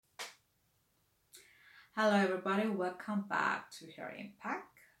Hello, everybody. Welcome back to Her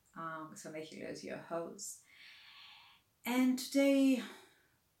Impact. Cassandra Hilo is your host. And today,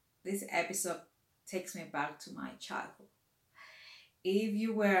 this episode takes me back to my childhood. If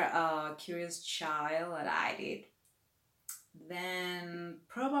you were a curious child like I did, then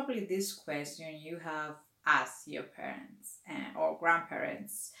probably this question you have asked your parents or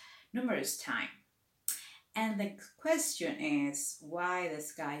grandparents numerous times. And the question is why the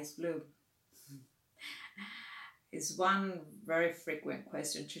sky is blue? Is one very frequent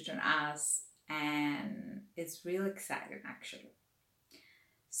question children ask, and it's really exciting actually.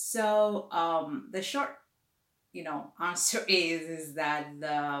 So the short, answer is that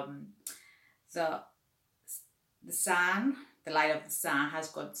the the sun, the light of the sun, has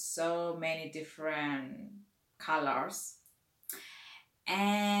got so many different colors,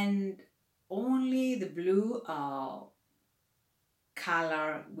 and only the blue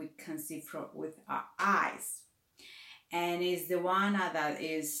color we can see with our eyes, and is the one that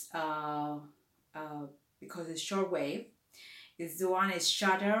is because it's shortwave, is the one is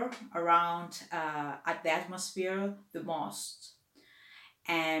shattered around at the atmosphere the most,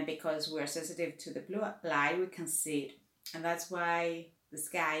 and because we're sensitive to the blue light we can see it, and that's why the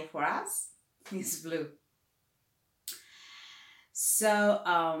sky for us is blue. So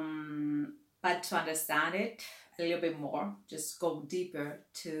but to understand it a little bit more, just go deeper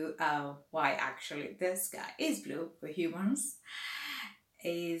to why actually the sky is blue for humans.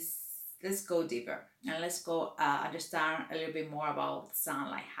 Is let's go deeper and let's go understand a little bit more about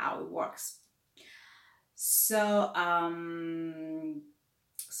sunlight, how it works. So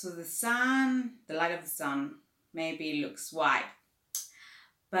the sun, the light of the sun, maybe looks white,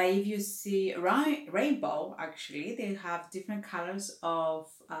 but if you see rainbow, actually they have different colors of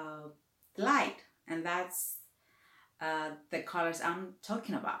light, and that's the colors I'm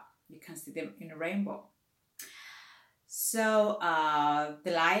talking about. You can see them in a rainbow. So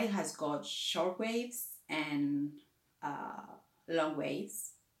the light has got short waves and long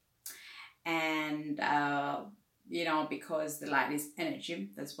waves, and because the light is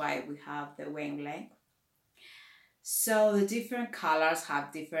energy, that's why we have the wavelength. So the different colors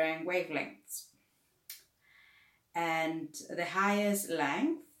have different wavelengths, and the highest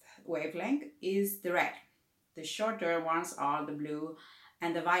wavelength is the red. The shorter ones are the blue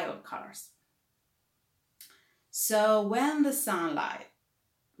and the violet colors. So when the sunlight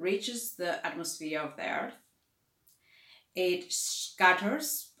reaches the atmosphere of the Earth, it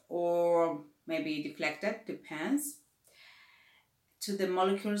scatters or maybe deflected, depends, to the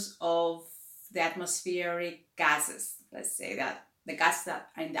molecules of the atmospheric gases. Let's say that the gases that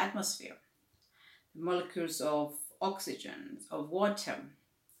are in the atmosphere, the molecules of oxygen, of water.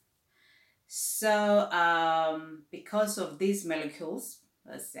 So because of these molecules,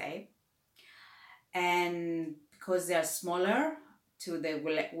 let's say, and because they are smaller to the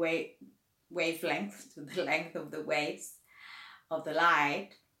wavelength, to the length of the waves of the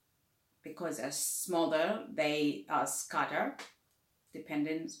light, because they're smaller, they are scattered.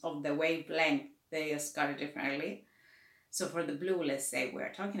 Depending on the wavelength, they are scattered differently. So for the blue, let's say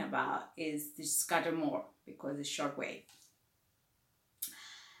we're talking about, is to scatter more because it's short wave.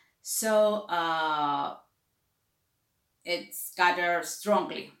 So it scatters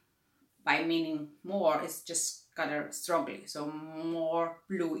strongly. By meaning more, it's just scattered strongly. So more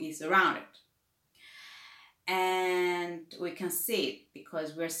blue is around it. And we can see it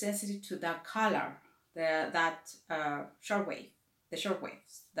because we're sensitive to that color, that short wave, the short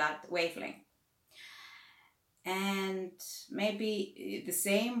waves, that wavelength. And maybe the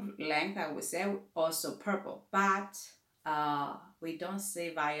same length, I would say, also purple, but we don't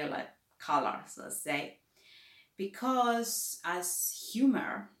see violet colors, let's say, because as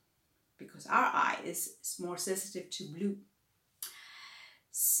humor, because our eye is more sensitive to blue.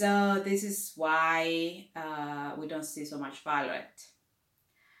 So this is why we don't see so much violet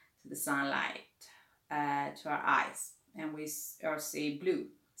to the sunlight, to our eyes, and we see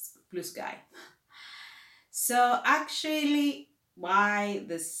blue sky. So actually, why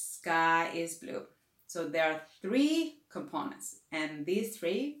the sky is blue? So there are three components, and these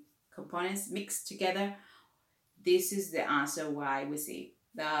three components mixed together, this is the answer why we see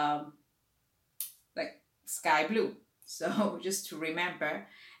the sky blue. So just to remember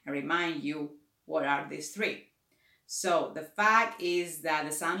and remind you, what are these three? So the fact is that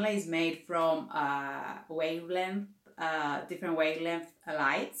the sunlight is made from different wavelength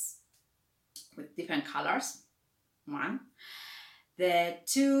lights with different colors. One. The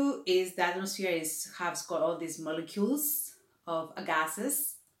two is the atmosphere has got all these molecules of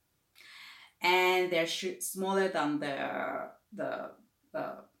gases, and they're smaller than the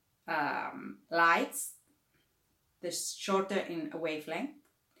lights they're shorter in a wavelength.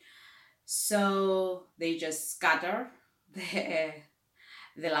 So they just scatter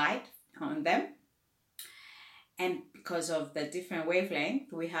the light on them. And because of the different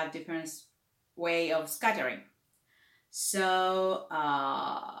wavelength, we have different way of scattering. So,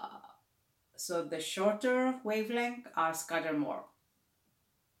 so the shorter wavelength are scattered more.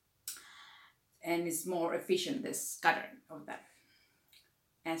 And it's more efficient, the scattering of them.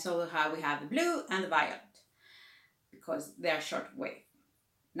 And so we have the blue and the violet, because they are short wave.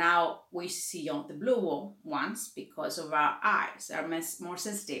 Now we see on the blue ones because of our eyes are more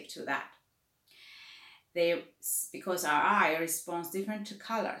sensitive to that. Because our eye responds different to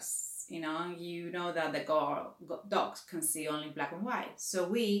colors. You know that the dogs can see only black and white. So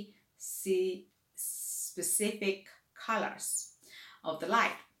we see specific colors of the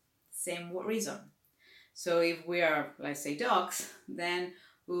light. Same reason. So if we are, let's say, dogs, then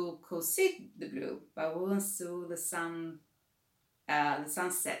we could see the blue, but we won't see the sunset,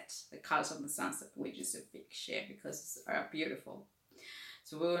 the colors of the sunset, which is a big share because it's beautiful.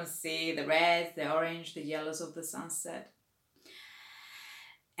 So we will see the red, the orange, the yellows of the sunset.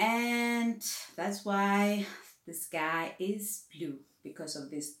 And that's why the sky is blue, because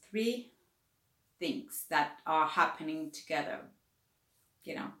of these three things that are happening together.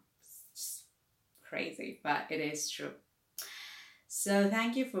 It's crazy, but it is true. So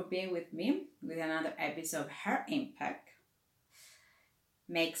thank you for being with me with another episode of Her Impact.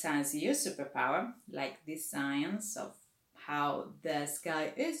 Make science your superpower, like this science of how the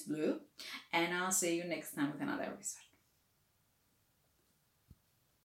sky is blue. And I'll see you next time with another episode.